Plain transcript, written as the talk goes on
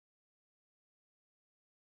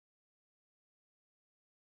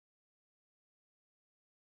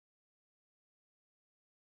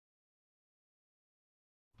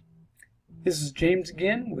This is James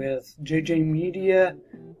again with JJ Media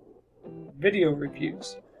Video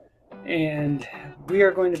Reviews, and we are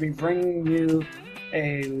going to be bringing you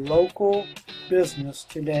a local business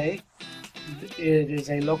today. It is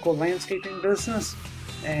a local landscaping business,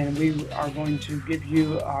 and we are going to give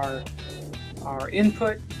you our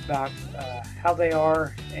input about how they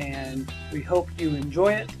are, and we hope you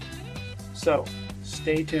enjoy it. So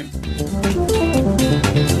stay tuned.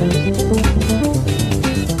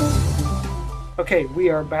 Okay, we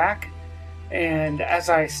are back, and as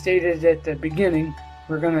I stated at the beginning,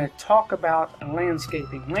 we're going to talk about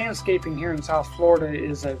landscaping. Landscaping here in South Florida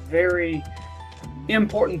is a very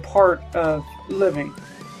important part of living.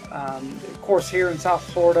 Of course, here in South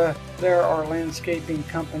Florida, there are landscaping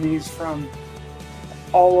companies from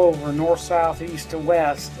all over, north, south, east to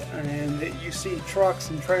west, and you see trucks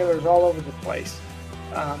and trailers all over the place.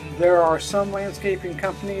 There are some landscaping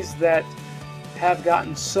companies that have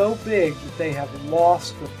gotten so big that they have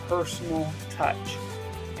lost the personal touch,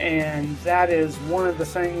 and that is one of the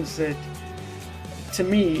things that, to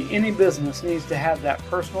me, any business needs to have that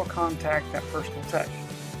personal contact, that personal touch.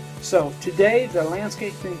 So today, the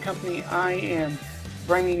landscaping company I am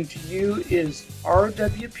bringing to you is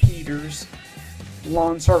R.W. Peters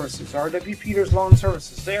Lawn Services. R.W. Peters Lawn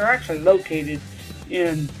Services. They are actually located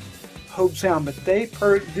in Hobe Sound, but they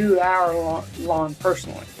do our lawn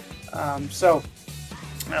personally.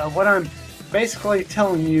 What I'm basically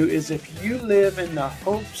telling you is, if you live in the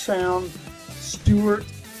Hobe Sound, Stuart,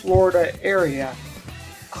 Florida area,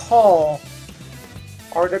 call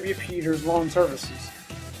R.W. Peters Lawn Services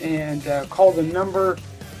and call the number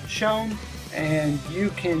shown, and you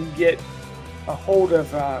can get a hold of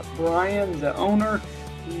Brian, the owner.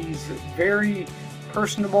 He's very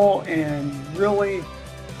personable and really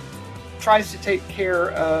tries to take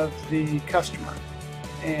care of the customer.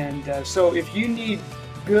 And so if you need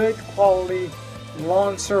good quality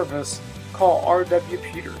lawn service, call R.W.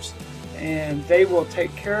 Peters and they will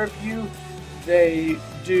take care of you. They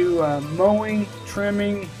do mowing,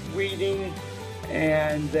 trimming, weeding,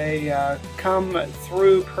 and they come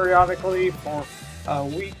through periodically for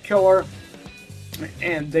weed killer,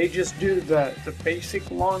 and they just do the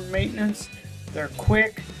basic lawn maintenance. They're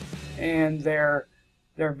quick and they're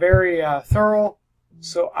very thorough,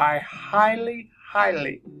 so I highly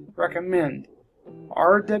recommend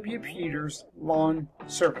R.W. Peters Lawn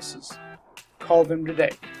Services. Call them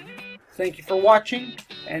today. Thank you for watching,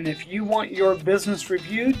 and if you want your business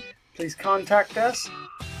reviewed, please contact us,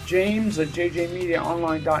 James at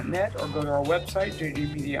jjmediaonline.net, or go to our website,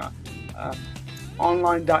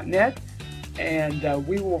 jjmediaonline.net, and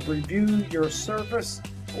we will review your service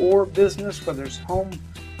or business, whether it's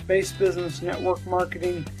home-based business, network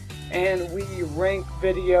marketing, and we rank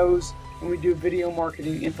videos, and we do video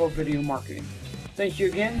marketing, info video marketing. Thank you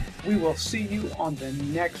again. We will see you on the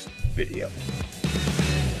next video.